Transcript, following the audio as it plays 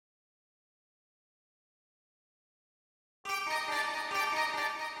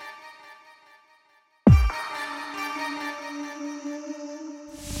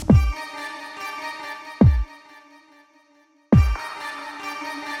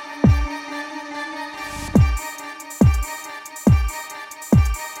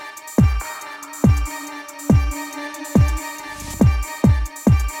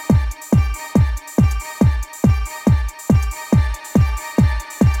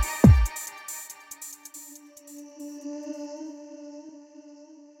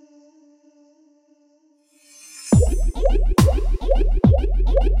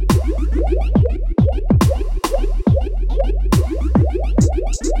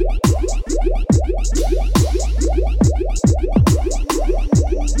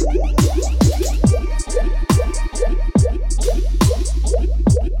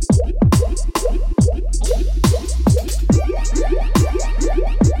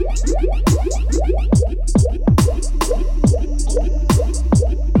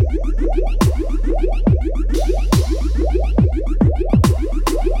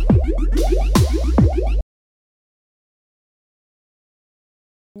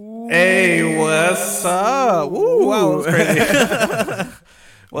Hey, what's up? Woo, wow, that was crazy.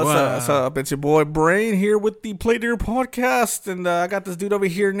 What's up? It's your boy Brain here with the Play Dear podcast, and I got this dude over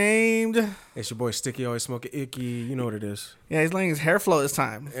here named. It's your boy Sticky, always smoking icky. You know what it is. Yeah, he's letting his hair flow this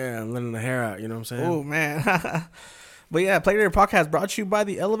time. Yeah, I'm letting the hair out. You know what I'm saying? Oh man. But yeah, Play Dear podcast brought to you by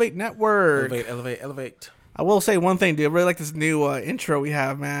the Elevate Network. Elevate. I will say one thing, dude. I really like this new intro we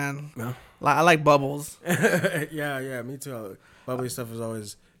have, man. No? I like bubbles. yeah, me too. Bubbly stuff has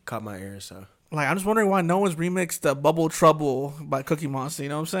always caught my ear, so. Like, I'm just wondering why no one's remixed Bubble Trouble by Cookie Monster. You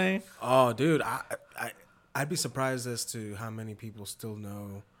know what I'm saying? Oh, dude, I'd be surprised as to how many people still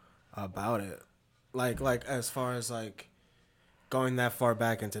know about it. Like as far as like going that far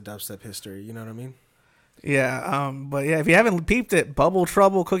back into dubstep history. You know what I mean? Yeah. But yeah, if you haven't peeped it, Bubble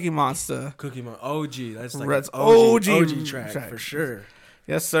Trouble, Cookie Monster. OG. That's like Red's OG track for sure.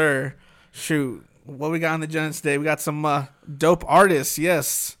 Yes, sir. Shoot. What we got on the agenda today? We got some dope artists.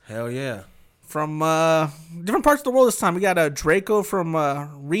 Yes. Hell yeah. From different parts of the world this time. We got Draco from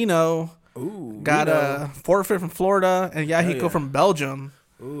Reno. Ooh. Got Forfeit from Florida. And Yahiko from Belgium.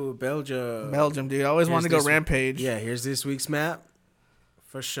 Ooh, Belgium. Belgium, dude. I always wanted to go Rampage. Yeah, here's this week's map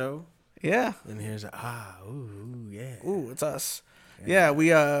for show. Yeah. And here's yeah. Ooh, it's us. Yeah,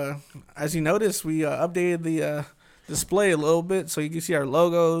 we as you noticed, we updated the display a little bit so you can see our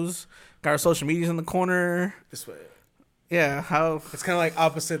logos. Got our social medias in the corner. This way. Yeah, how it's kind of like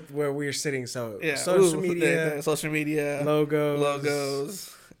opposite where we're sitting. So yeah, social media,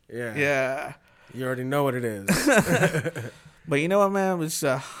 logos. Yeah. You already know what it is. But you know what, man? Let's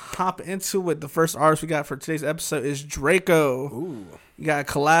hop into it. The first artist we got for today's episode is Draco. Ooh. You got a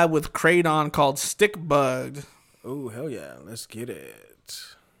collab with Kraydon called Stick Bugged. Ooh, hell yeah. Let's get it.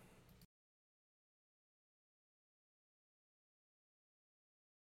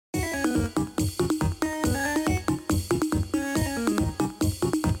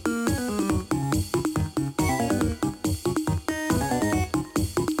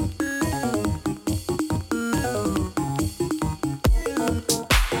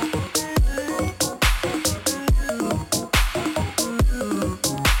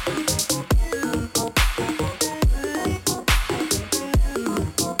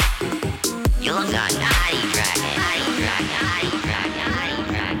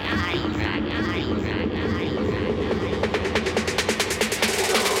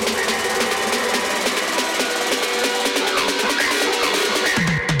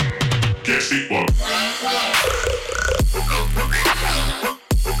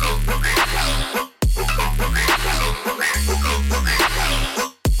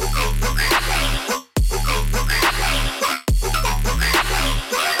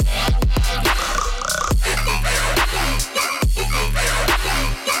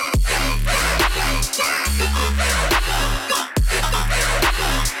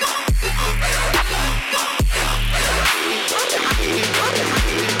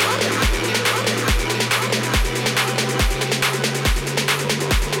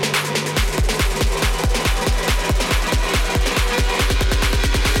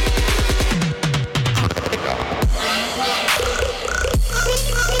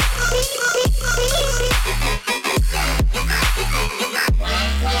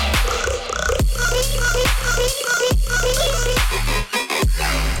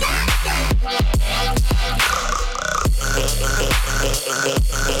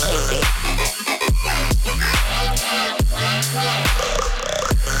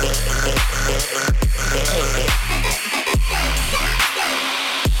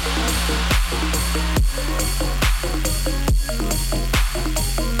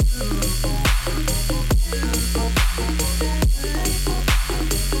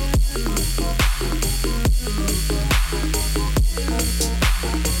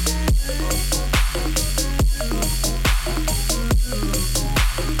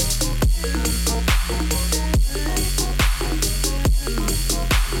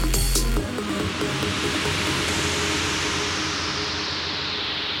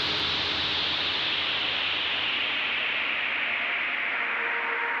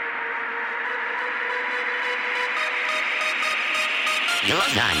 You're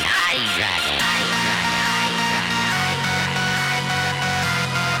the Naughty Dragon.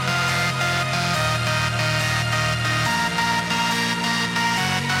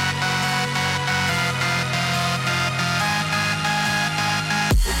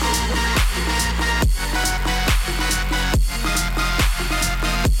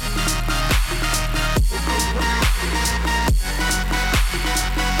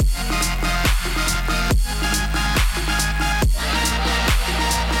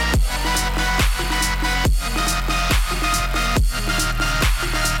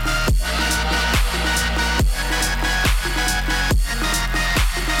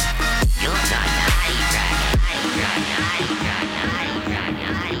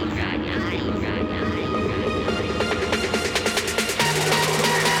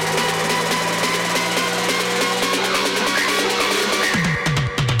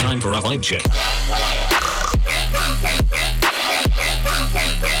 Vibe check.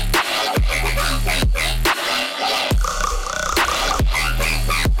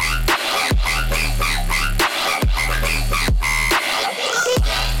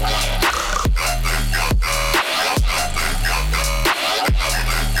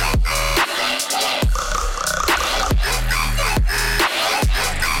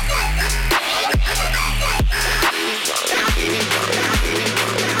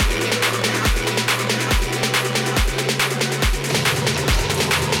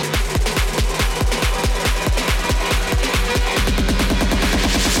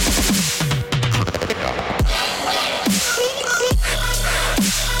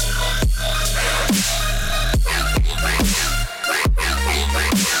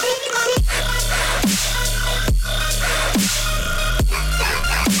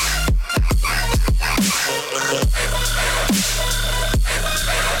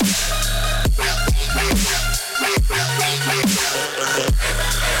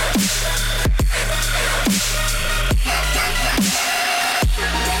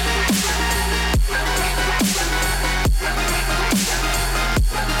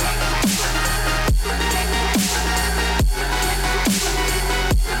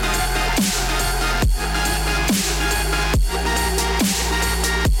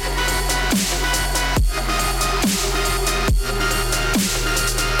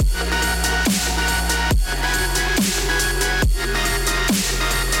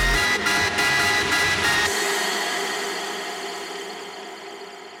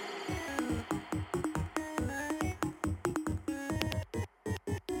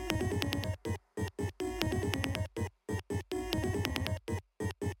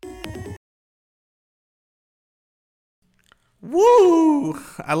 Woo!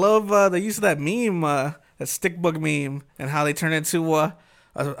 I love the use of that meme, that stick bug meme, and how they turn it into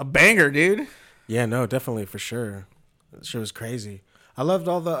a banger, dude. Yeah, no, definitely for sure. That shit was crazy. I loved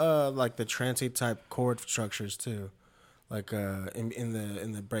all the like the trancey type chord structures too, like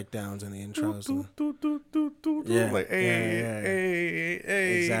in the breakdowns and the intros. Yeah, Like,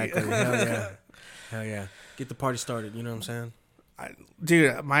 hey. Exactly. Hell yeah, hell yeah. Get the party started. You know what I'm saying?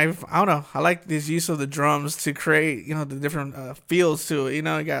 Dude, I don't know. I like this use of the drums to create, the different feels to it. You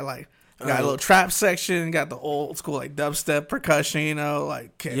got like a little trap section, got the old school like dubstep percussion,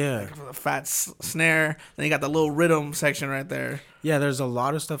 like a fat snare. Then you got the little rhythm section right there. Yeah, there's a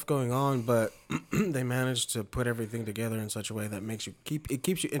lot of stuff going on, but they managed to put everything together in such a way that makes you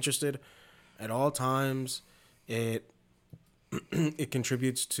keeps you interested at all times. It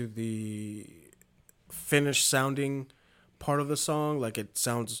contributes to the finished sounding part of the song, like it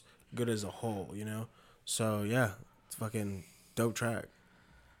sounds good as a whole, So yeah, it's fucking dope track.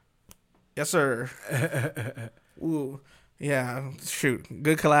 Yes, sir. Ooh, yeah. Shoot,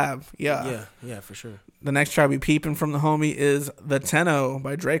 good collab. Yeah, for sure. The next track we peeping from the homie is The Tenno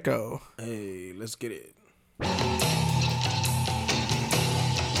by Draco. Hey, let's get it.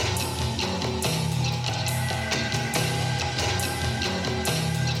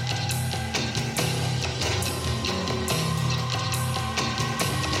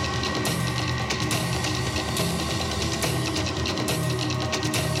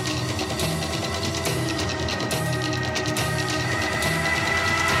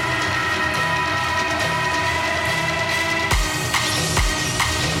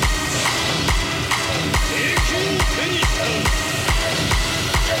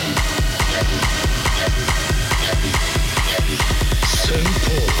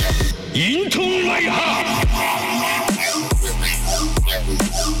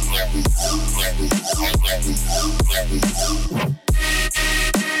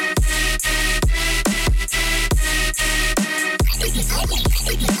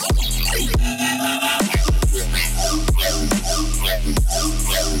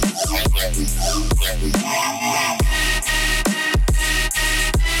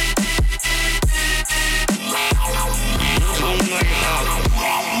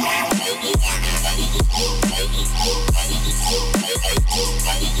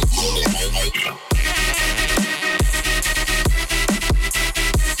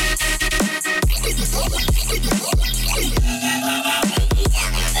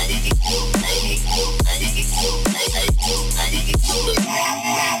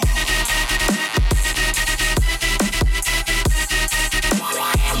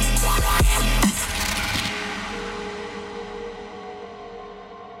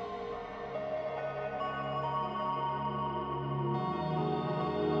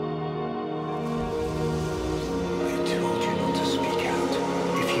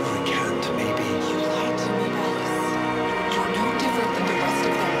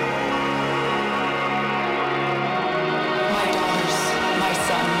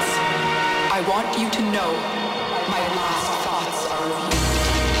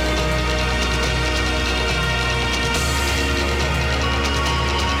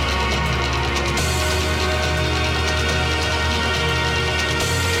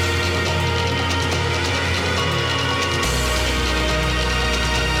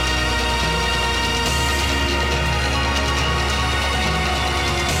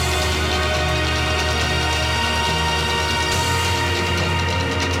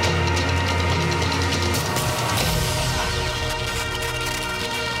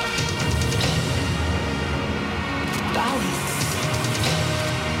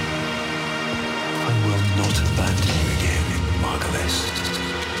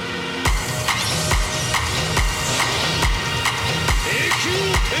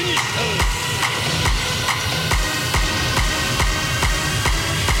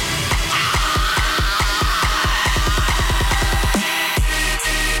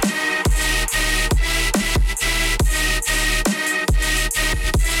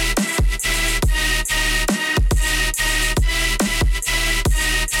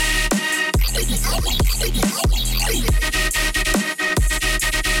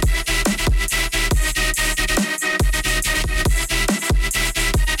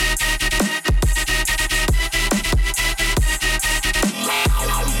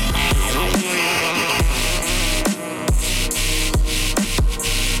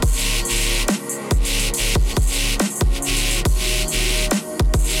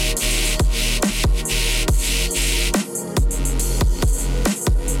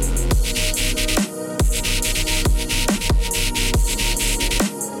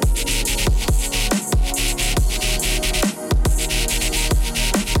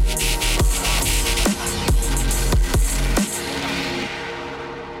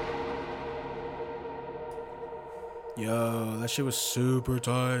 Yo, that shit was super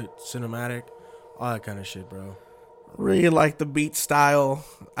tight, cinematic, all that kind of shit, bro. Really like the beat style.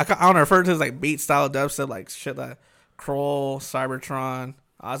 I don't refer to it as like beat style dubstep, like shit like Kroll, Cybertron,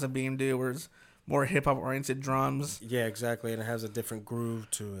 Ozzy do, where it's more hip hop oriented drums. Yeah, exactly, and it has a different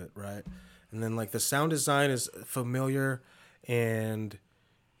groove to it, right? And then like the sound design is familiar, and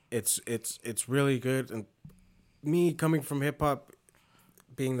it's really good. And me coming from hip hop,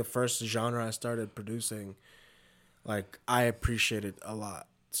 being the first genre I started producing, like I appreciate it a lot.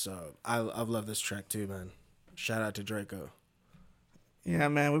 So I've loved this track too, man. Shout out to Draco. Yeah,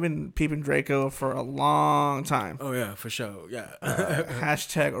 man, we've been peeping Draco for a long time. Oh yeah, for sure. Yeah.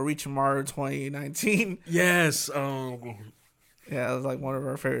 Hashtag Orichimaro 2019. Yes. Yeah, it was like one of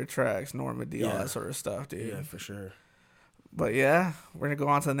our favorite tracks, Normandy, all Yeah. that sort of stuff, dude. Yeah, for sure. But yeah, we're gonna go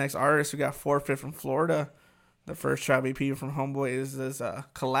on to the next artist. We got Forfeit from Florida. The first track we peeped from Homeboy is this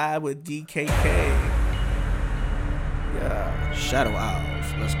collab with DKK. Yeah. Shadow Owls.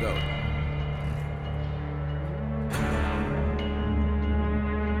 Let's go.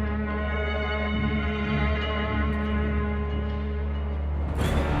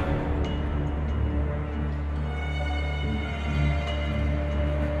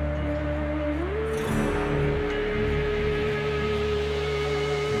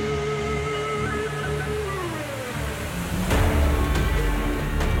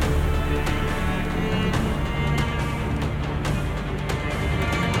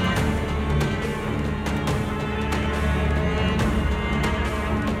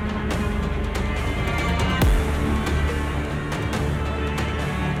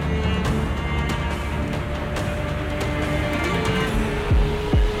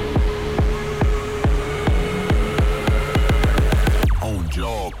 On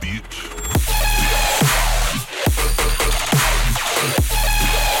job, bitch.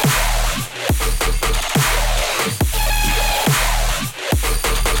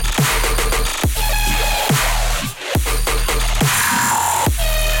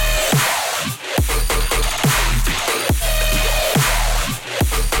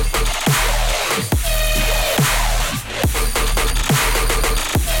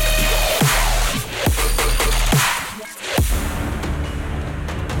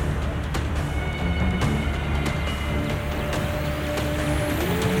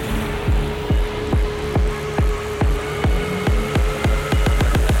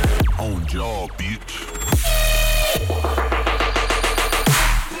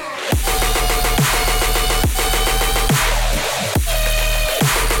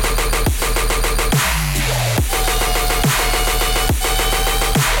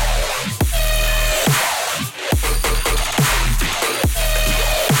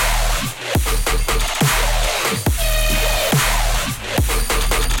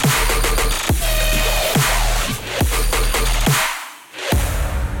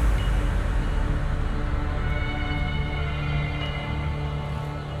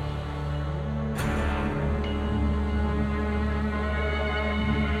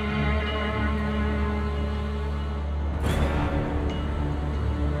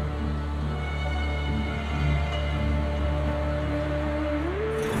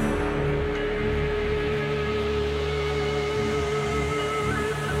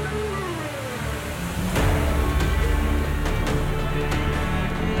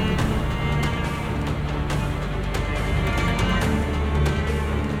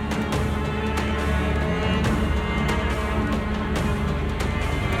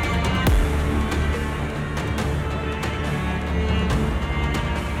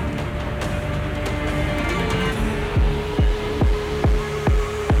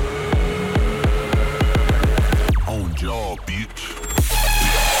 bitch.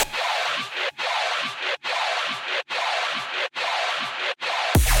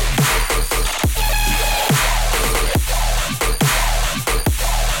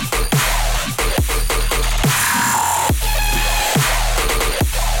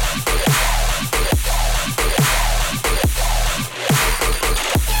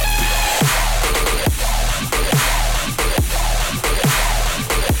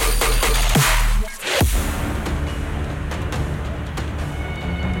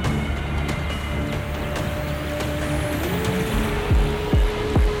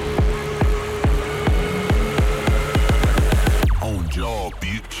 On job,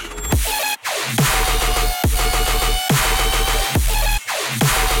 bitch.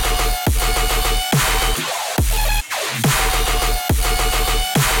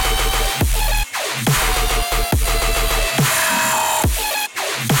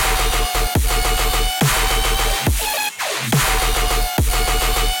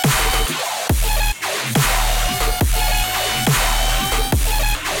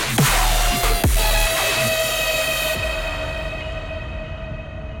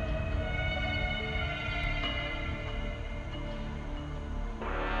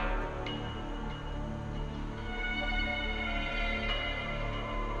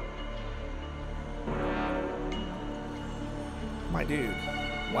 My dude.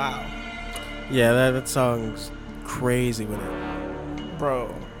 Wow. Yeah, that song's crazy with it.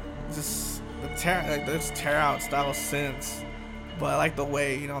 Bro. Just the there's tear out style synths. But I like the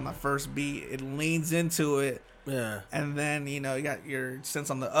way, you know, on the first beat, it leans into it. Yeah. And then, you know, you got your synths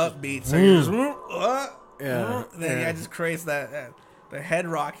on the upbeat. So you're just, Yeah. and then it just creates that the head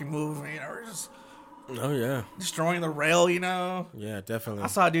rocking move, you know, we're just Oh, yeah. destroying the rail, you know. Yeah, definitely. I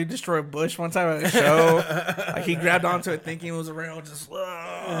saw a dude destroy a bush one time at a show. Like he grabbed onto it thinking it was a rail, just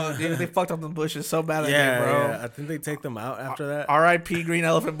dude, they fucked up the bushes so bad that day, bro. Yeah. I think they take them out after that. R.I.P. green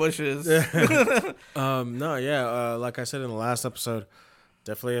elephant bushes. No, yeah. Like I said in the last episode,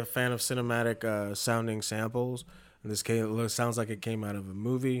 definitely a fan of cinematic sounding samples. In this case, it sounds like it came out of a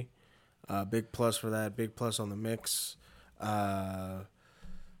movie. Big plus for that. Big plus on the mix.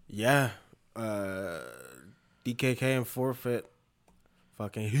 Yeah. DKK and Forfeit.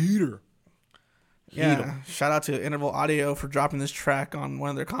 Fucking heater. Yeah. Shout out to Interval Audio for dropping this track on one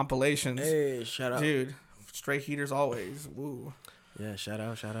of their compilations. Hey, shout out. Dude, straight heaters always. Woo. Yeah, shout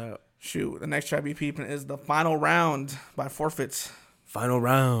out. Shoot, the next track we peeping is The Final Round by Forfeits. Final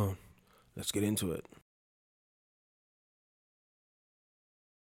round. Let's get into it.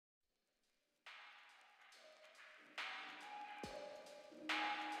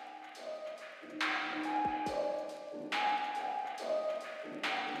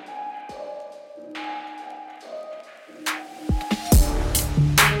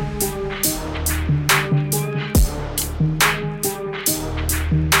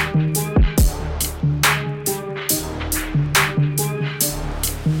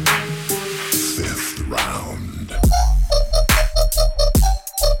 Fifth round.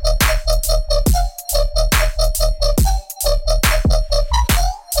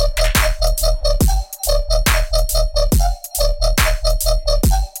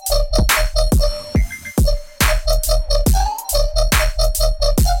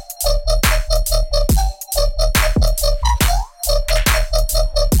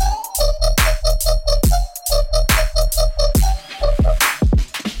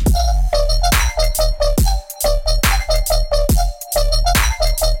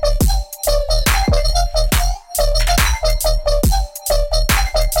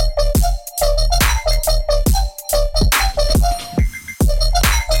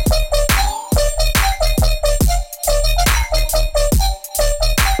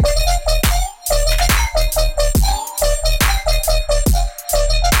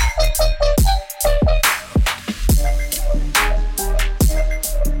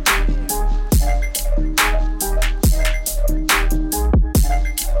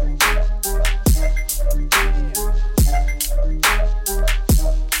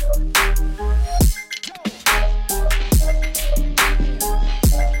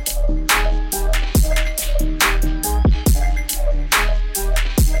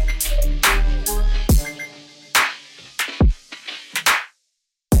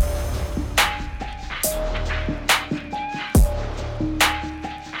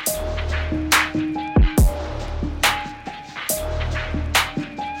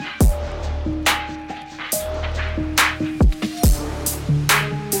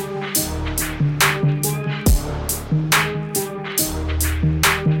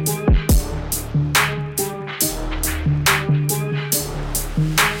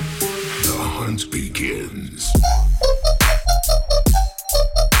 begins.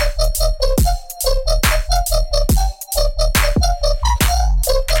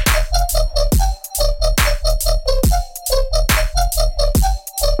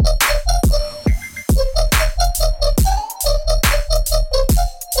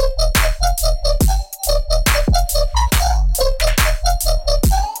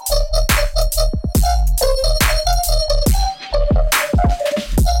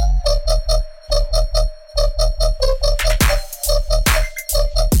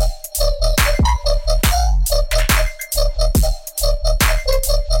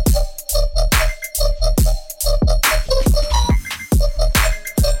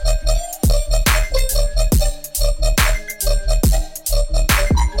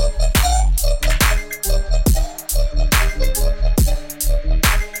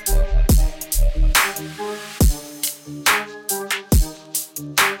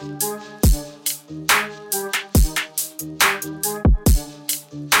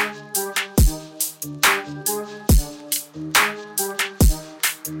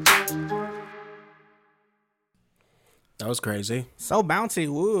 was crazy. So bouncy.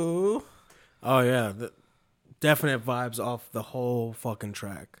 Woo. Oh yeah, definite vibes off the whole fucking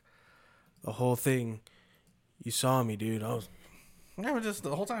track. The whole thing. You saw me, dude. I was Yeah, we're just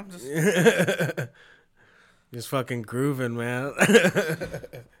the whole time. just fucking grooving, man.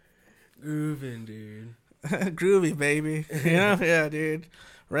 Grooving, dude. Groovy, baby. Yeah, dude.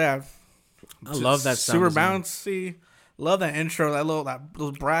 Rad. I love that sound super design. bouncy. Love that intro.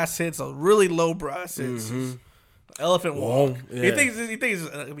 Those brass hits. Those really low brass hits. Elephant walk. Yeah. You think it's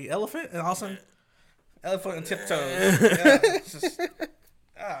gonna be elephant and also elephant and tiptoes? Yeah, it's just,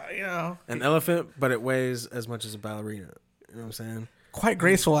 An elephant, but it weighs as much as a ballerina. You know what I'm saying? quite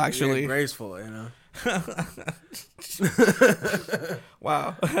graceful actually. Yeah, graceful, you know.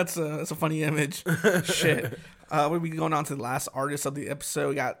 Wow, that's a funny image. Shit. We'll be going on to the last artist of the episode.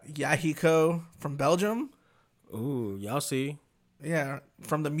 We got Yahiko from Belgium. Ooh, y'all see. Yeah,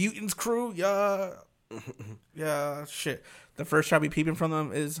 from the Mutants crew. Yeah. Yeah, shit. The first track we peeping from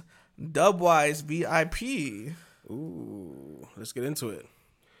them is Dubwise VIP. Ooh, let's get into it.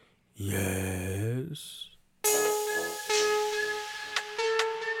 Yes.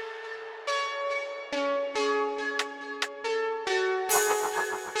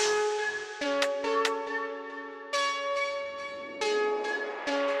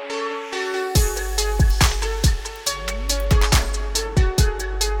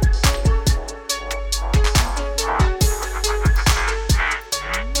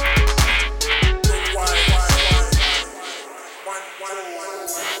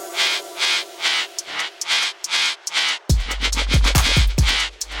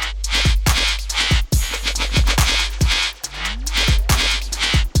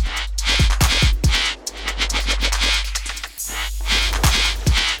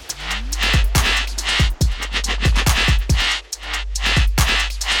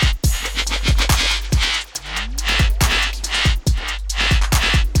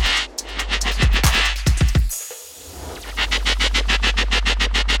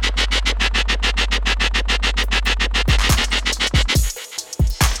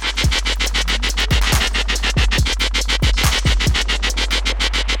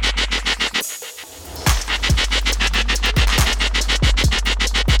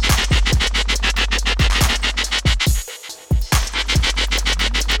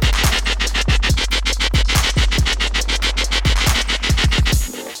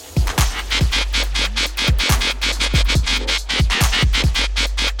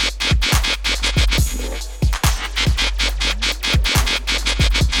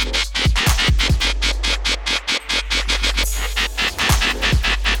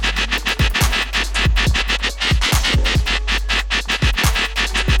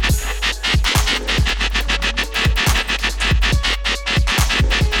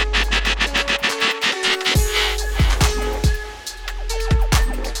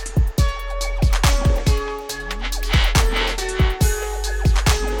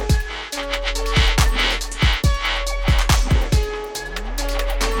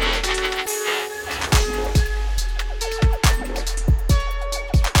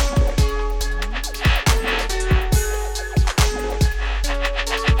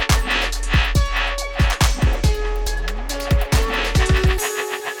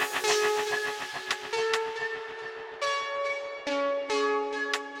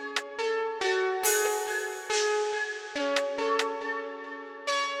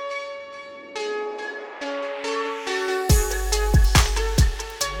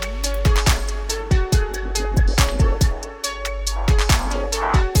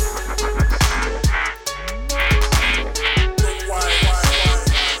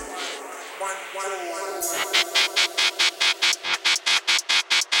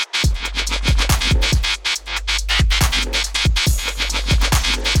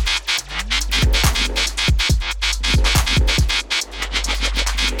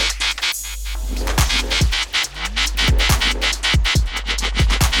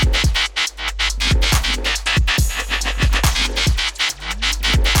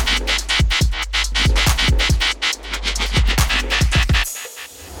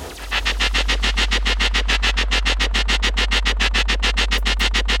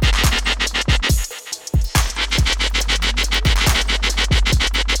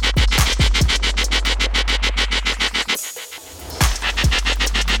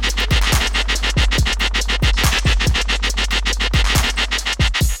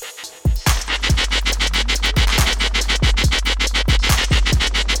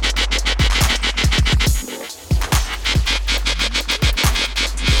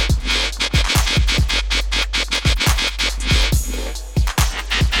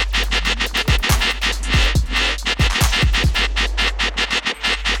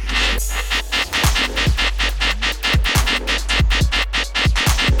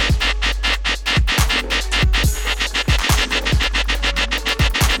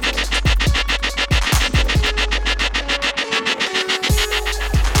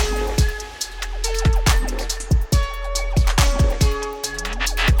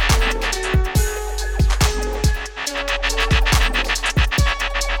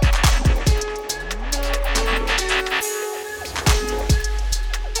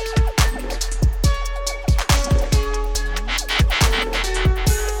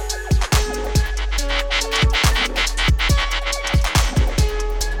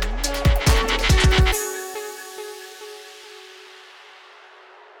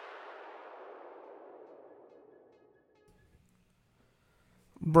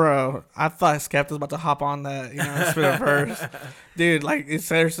 Bro, I thought Skepta was about to hop on that, spit a verse. Dude, like, it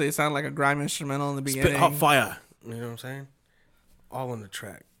sounded like a grime instrumental in the beginning. Spit hot fire. You know what I'm saying? All on the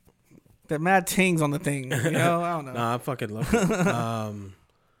track. The mad tings on the thing, I don't know. Nah, I fucking love it.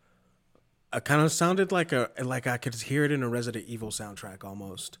 It kind of sounded like I could hear it in a Resident Evil soundtrack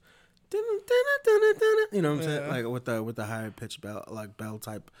almost. You know what I'm saying? Like with the higher pitched bell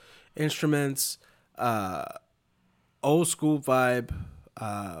type instruments, old school vibe.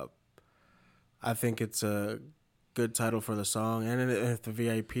 I think it's a good title for the song, and if the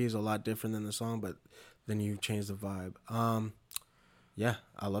VIP is a lot different than the song, but then you change the vibe. Yeah,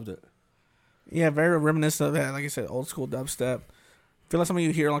 I loved it. Yeah, very reminiscent of that. Like I said, old school dubstep. I feel like something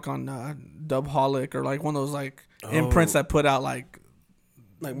you hear like on Dubholic or like one of those like imprints that put out like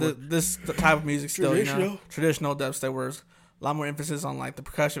this type of music still. Traditional dubstep, where there's a lot more emphasis on like the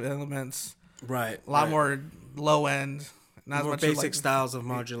percussion elements. Right. A lot more low end. Not more as much basic like, styles of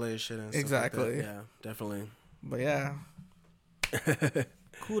modulation and exactly. Stuff like that. Yeah, definitely. But yeah.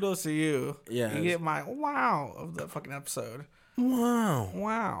 Kudos to you. Yeah. You get my wow of the fucking episode.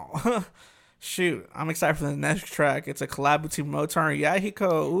 Wow. Shoot. I'm excited for the next track. It's a collab between Motar and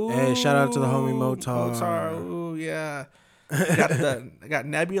Yahiko. Ooh. Hey, shout out to the homie Motar. Motar. Ooh, yeah. Got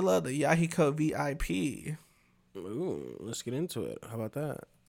Nebula, the Yahiko VIP. Ooh, let's get into it. How about that?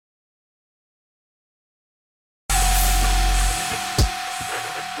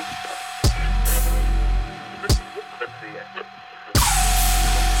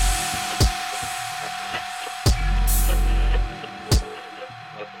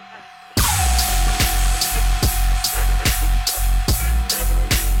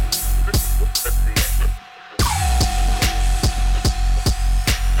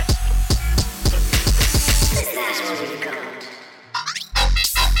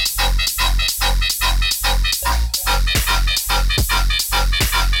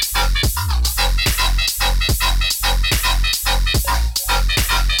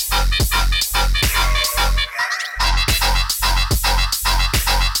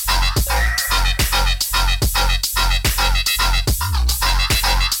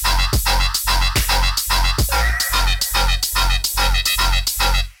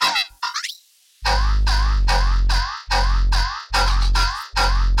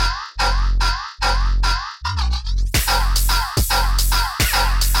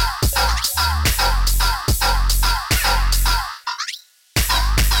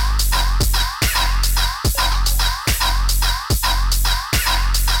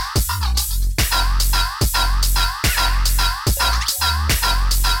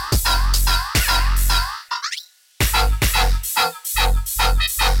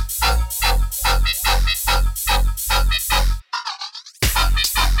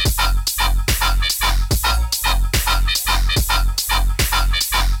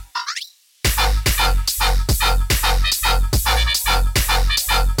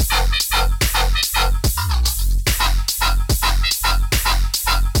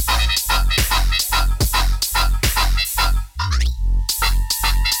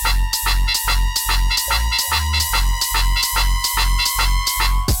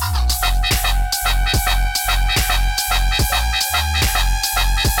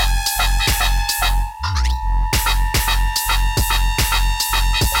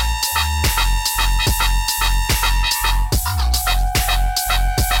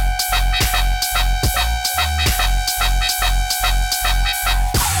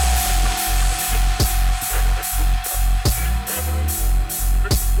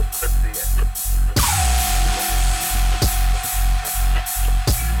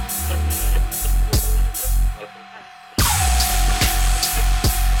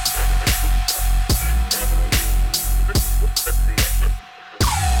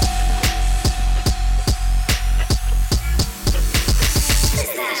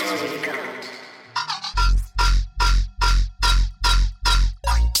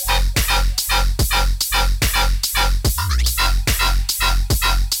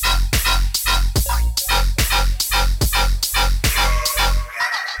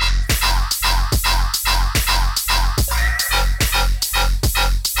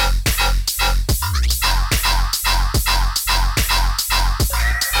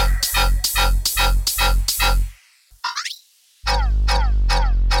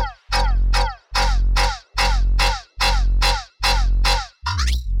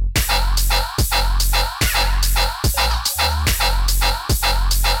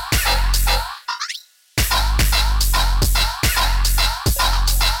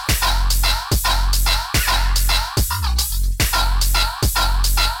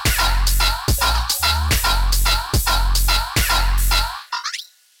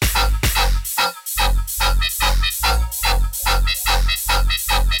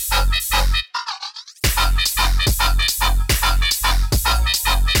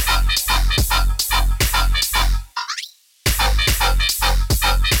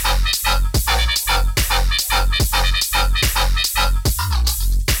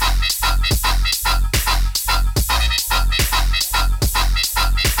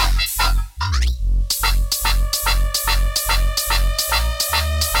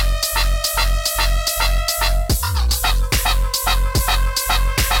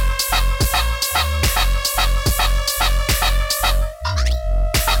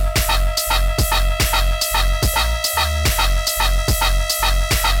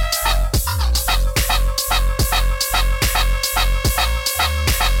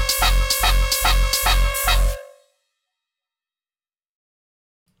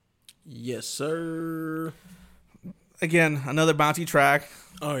 Yes, sir. Again, another bouncy track.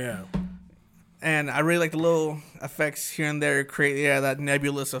 Oh yeah. And I really like the little effects here and there create that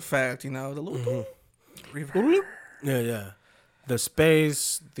nebulous effect, the little reverb. Yeah. The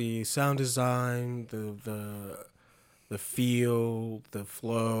space, the sound design, the feel, the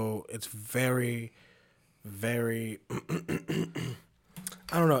flow. It's very, very.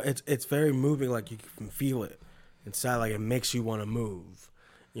 I don't know. It's very moving. Like you can feel it inside. Like it makes you want to move.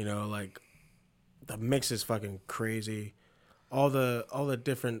 Like the mix is fucking crazy. All the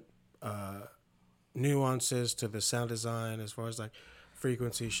different nuances to the sound design, as far as like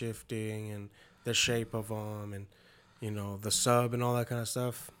frequency shifting and the shape of them, and the sub and all that kind of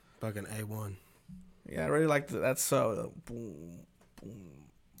stuff. Fucking A1. Yeah, I really like that sub. Boom, boom,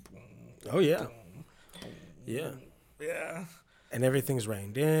 boom. Oh yeah. Boom, Yeah. Yeah. And everything's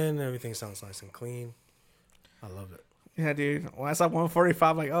reined in. Everything sounds nice and clean. I love it. Yeah, dude. When I saw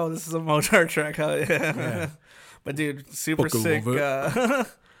 145, like, oh, this is a Mozart track. Hell yeah. But dude, super Fucking sick.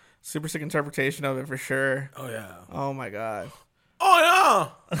 love Super sick interpretation of it for sure. Oh yeah. Oh my god.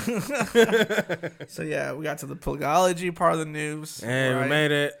 Oh yeah. So yeah, we got to the plugology part of the news. Hey, right? we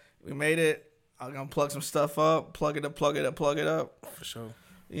made it. We made it. I'm gonna plug some stuff up. Plug it up. For sure.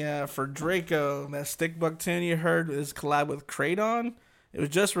 Yeah, for Draco, that Stickbug tune you heard is collab with Kraydon. It was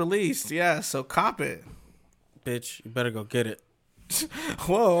just released. Yeah, so cop it. Bitch, you better go get it.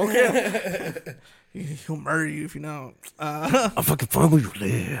 Whoa, okay. He'll murder you if you don't. I'll fucking find where you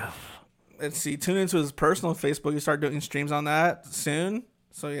live. Let's see. Tune into his personal Facebook. You start doing streams on that soon.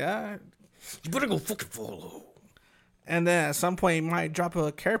 So yeah. You better go fucking follow. And then at some point, he might drop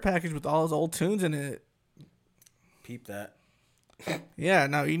a care package with all his old tunes in it. Peep that. Yeah,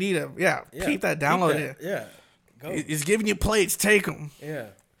 no, you need peep that, download it. Yeah. Go. He's giving you plates. Take them. Yeah.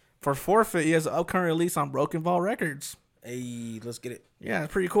 For forfeit, he has an upcoming release on Broken Ball Records. Hey, let's get it. Yeah,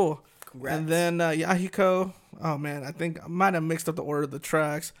 it's pretty cool. Congrats. And then Yahiko. Oh, man, I think I might have mixed up the order of the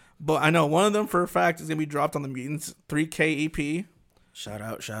tracks. But I know one of them for a fact is going to be dropped on the Mutants 3K EP. Shout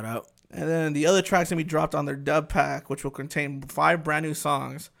out. And then the other track's going to be dropped on their dub pack, which will contain 5 brand new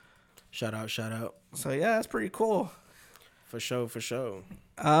songs. Shout out. So, yeah, that's pretty cool. For sure. Shout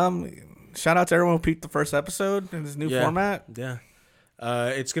out to everyone who peeped the first episode in this new format. Yeah.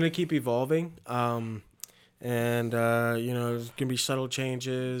 It's going to keep evolving. And there's going to be subtle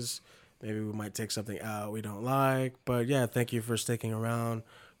changes. Maybe we might take something out we don't like. But, yeah, thank you for sticking around,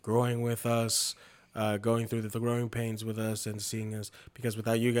 growing with us, going through the growing pains with us and seeing us. Because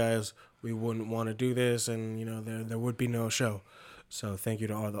without you guys, we wouldn't want to do this, and, there would be no show. So thank you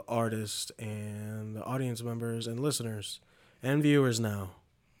to all the artists and the audience members and listeners and viewers now.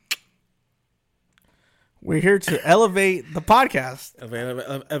 We're here to elevate the podcast.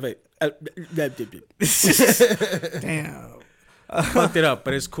 Elevate. Damn. Fucked it up,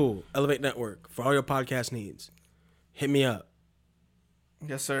 but it's cool. Elevate Network for all your podcast needs. Hit me up.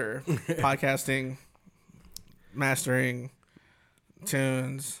 Yes, sir. Podcasting, mastering,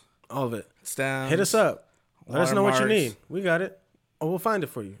 tunes, All of it. stems. Hit us up. Let us know what you watermarks. need. We got it. Or we'll find it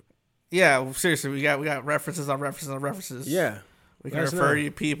for you. Yeah, well, seriously, we got references on references on references. Yeah. We can Let us refer know.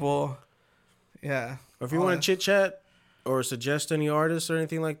 you people. Yeah. Or if you All want that. to chit chat or suggest any artists or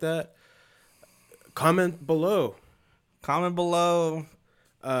anything like that, comment below. Comment below.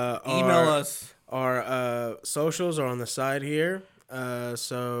 Email us. Our socials are on the side here.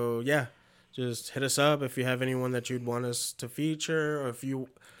 So yeah, just hit us up if you have anyone that you'd want us to feature, or if you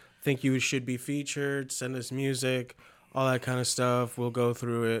think you should be featured, send us music, all that kind of stuff. We'll go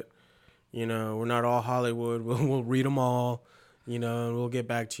through it. We're not all Hollywood. We'll read them all, and we'll get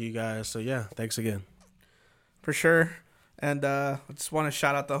back to you guys. So yeah, thanks again. For sure. And I just want to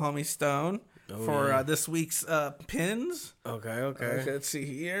shout out the homie Stone for yeah. this week's pins. Okay. Let's see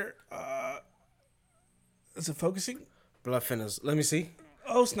here. Is it focusing? Blood thinners. Let me see.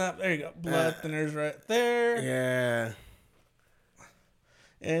 Oh, snap. There you go. Blood thinners right there. Yeah.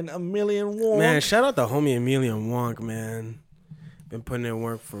 And a million wonk. Man, shout out to homie Emilian Wonk, man. Been putting in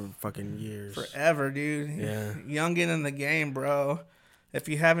work for fucking years. Forever, dude. Yeah. Youngin' in the game, bro. If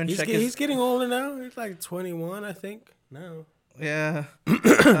you haven't checked He's getting older now. He's like 21, I think. No. Yeah.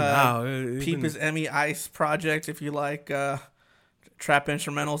 Wow. Peep his Emmy Ice project if you like trap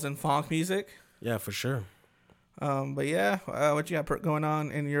instrumentals and funk music. Yeah, for sure. But yeah, what you got going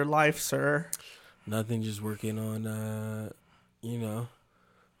on in your life, sir? Nothing, just working on,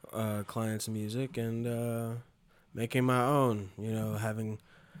 clients' music and making my own.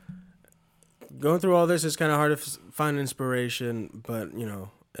 Going through all this is kind of hard to find inspiration, but,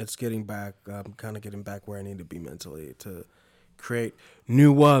 it's getting back. I'm kind of getting back where I need to be mentally to create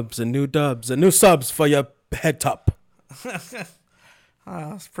new wubs and new dubs and new subs for your head top.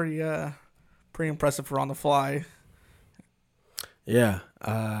 It's pretty impressive for on the fly. Yeah.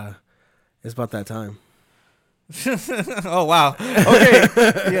 It's about that time. Oh wow. Okay.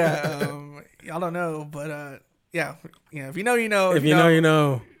 Yeah. Y'all don't know, but yeah. If you know, you know. If you know, you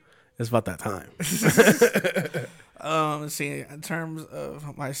know. It's about that time. Let's see. In terms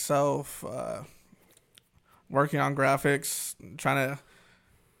of myself, working on graphics, trying to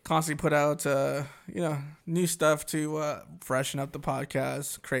constantly put out, new stuff to freshen up the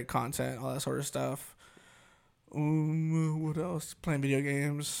podcast, create content, all that sort of stuff. What else? Playing video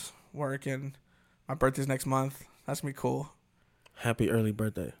games, working. My birthday's next month. That's gonna be cool. Happy early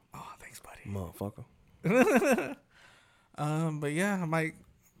birthday. Oh, thanks, buddy. Motherfucker. But yeah, I might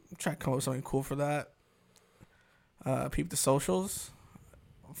try to come up with something cool for that. Peep the socials.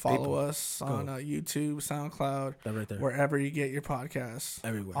 Follow us on YouTube, SoundCloud, That right there. wherever you get your podcasts.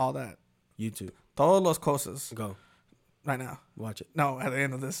 Everywhere. All that. YouTube. Todos los cosas. Go. Right now. Watch it. No, at the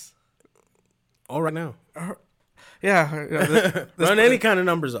end of this. All right now. Yeah. This Run any kind of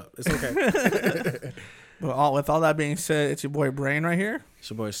numbers up. It's okay. with all that being said, it's your boy Brain right here.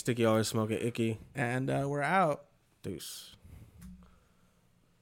 It's your boy Sticky, always smoking icky. And we're out. Deuce.